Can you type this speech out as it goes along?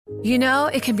You know,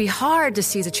 it can be hard to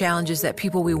see the challenges that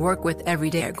people we work with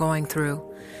every day are going through.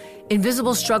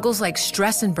 Invisible struggles like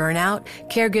stress and burnout,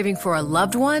 caregiving for a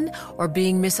loved one, or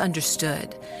being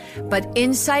misunderstood. But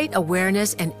insight,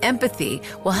 awareness, and empathy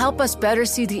will help us better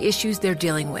see the issues they're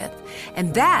dealing with.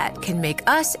 And that can make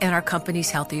us and our companies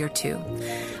healthier too.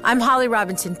 I'm Holly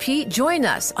Robinson Peete. Join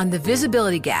us on The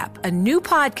Visibility Gap, a new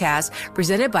podcast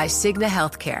presented by Cigna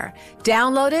Healthcare.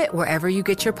 Download it wherever you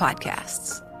get your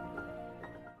podcasts.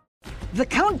 The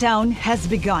countdown has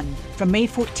begun. From May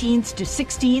 14th to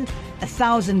 16th,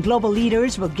 1,000 global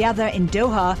leaders will gather in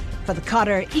Doha for the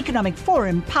Qatar Economic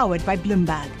Forum powered by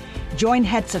Bloomberg. Join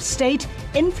heads of state,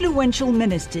 influential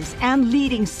ministers, and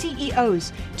leading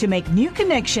CEOs to make new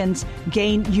connections,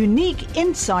 gain unique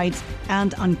insights,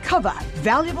 and uncover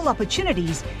valuable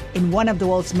opportunities in one of the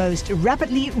world's most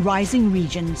rapidly rising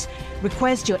regions.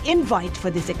 Request your invite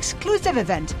for this exclusive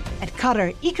event at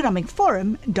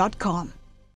QatarEconomicForum.com.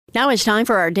 Now it's time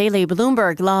for our daily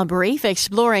Bloomberg Law Brief,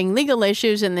 exploring legal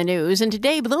issues in the news. And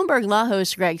today, Bloomberg Law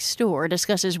host Greg Stohr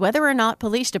discusses whether or not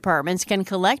police departments can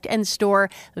collect and store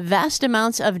vast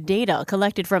amounts of data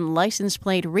collected from license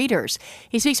plate readers.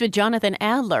 He speaks with Jonathan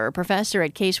Adler, professor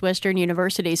at Case Western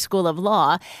University School of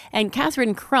Law, and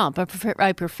Catherine Crump,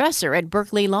 a professor at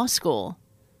Berkeley Law School.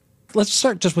 Let's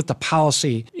start just with the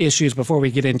policy issues before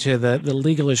we get into the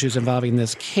legal issues involving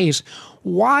this case.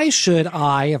 Why should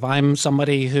I, if I'm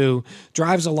somebody who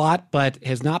drives a lot but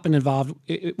has not been involved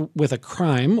with a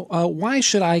crime, why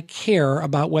should I care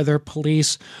about whether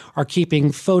police are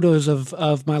keeping photos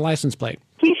of my license plate?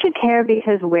 You should care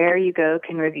because where you go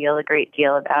can reveal a great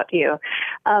deal about you.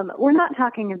 We're not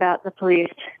talking about the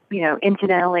police,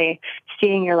 incidentally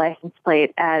seeing your license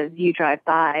plate as you drive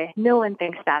by. No one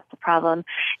thinks that's a problem.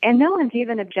 And no one's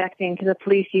even objecting to the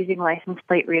police using license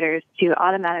plate readers to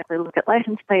automatically look at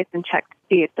license plates and check to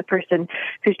see if the person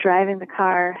who's driving the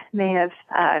car may have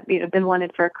been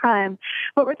wanted for a crime.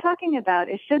 What we're talking about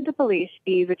is, should the police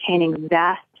be retaining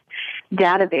vast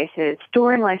databases,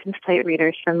 storing license plate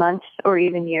readers for months or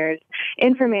even years,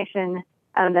 information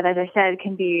that, as I said,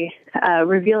 can be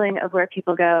revealing of where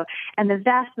people go, and the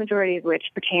vast majority of which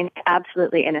pertains to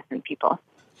absolutely innocent people.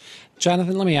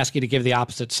 Jonathan, let me ask you to give the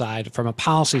opposite side. From a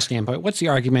policy standpoint, what's the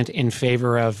argument in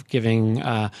favor of giving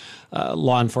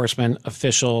law enforcement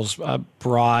officials a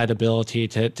broad ability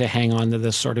to hang on to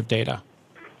this sort of data?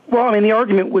 Well, the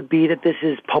argument would be that this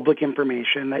is public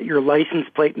information, that your license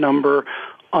plate number,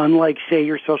 unlike, say,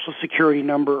 your Social Security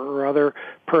number or other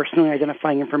personally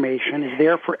identifying information, is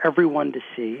there for everyone to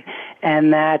see,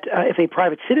 and that if a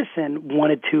private citizen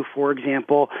wanted to, for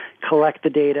example, collect the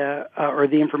data or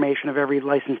the information of every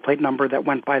license plate number that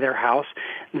went by their house,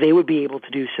 they would be able to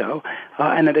do so,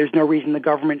 and that there's no reason the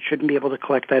government shouldn't be able to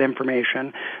collect that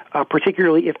information,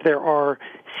 particularly if there are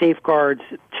safeguards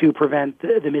to prevent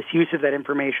the misuse of that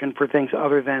information for things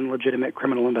other than legitimate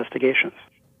criminal investigations.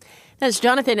 That's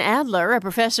Jonathan Adler, a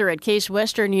professor at Case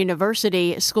Western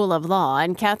University School of Law,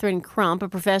 and Catherine Crump, a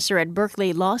professor at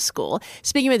Berkeley Law School,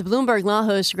 speaking with Bloomberg Law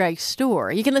host Greg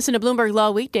Stohr. You can listen to Bloomberg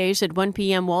Law weekdays at 1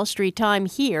 p.m. Wall Street time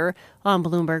here on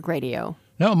Bloomberg Radio.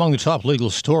 Now, among the top legal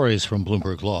stories from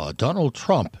Bloomberg Law, Donald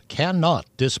Trump cannot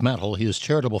dismantle his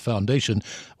charitable foundation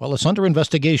while it's under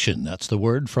investigation. That's the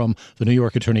word from the New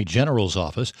York Attorney General's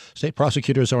office. State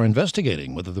prosecutors are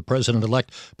investigating whether the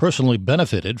president-elect personally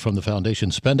benefited from the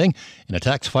foundation's spending. In a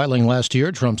tax filing last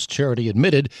year, Trump's charity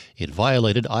admitted it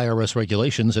violated IRS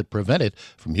regulations that prevent it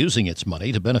from using its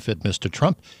money to benefit Mr.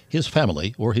 Trump, his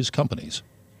family, or his companies.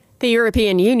 The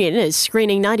European Union is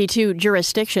screening 92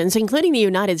 jurisdictions, including the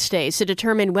United States, to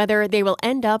determine whether they will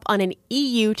end up on an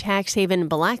EU tax haven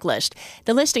blacklist.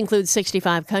 The list includes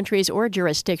 65 countries or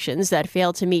jurisdictions that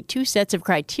fail to meet two sets of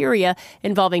criteria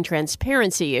involving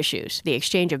transparency issues, the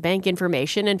exchange of bank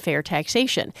information, and fair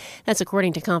taxation. That's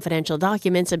according to confidential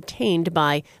documents obtained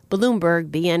by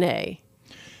Bloomberg BNA.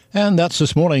 And that's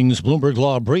this morning's Bloomberg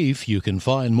Law Brief. You can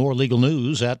find more legal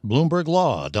news at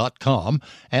BloombergLaw.com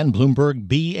and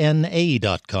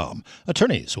BloombergBNA.com.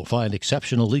 Attorneys will find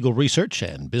exceptional legal research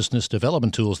and business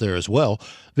development tools there as well.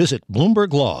 Visit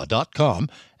BloombergLaw.com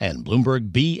and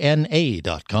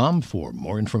BloombergBNA.com for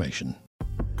more information.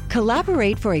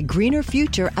 Collaborate for a greener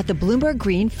future at the Bloomberg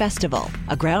Green Festival,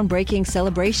 a groundbreaking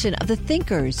celebration of the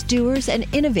thinkers, doers, and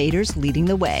innovators leading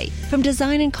the way. From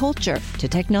design and culture to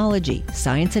technology,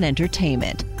 science, and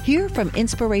entertainment. Hear from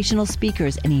inspirational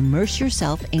speakers and immerse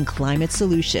yourself in climate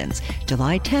solutions.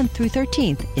 July 10th through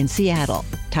 13th in Seattle.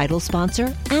 Title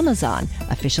sponsor, Amazon.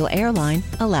 Official airline,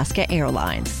 Alaska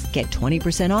Airlines. Get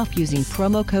 20% off using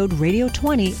promo code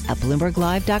RADIO20 at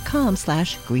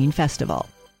BloombergLive.com/Green Festival.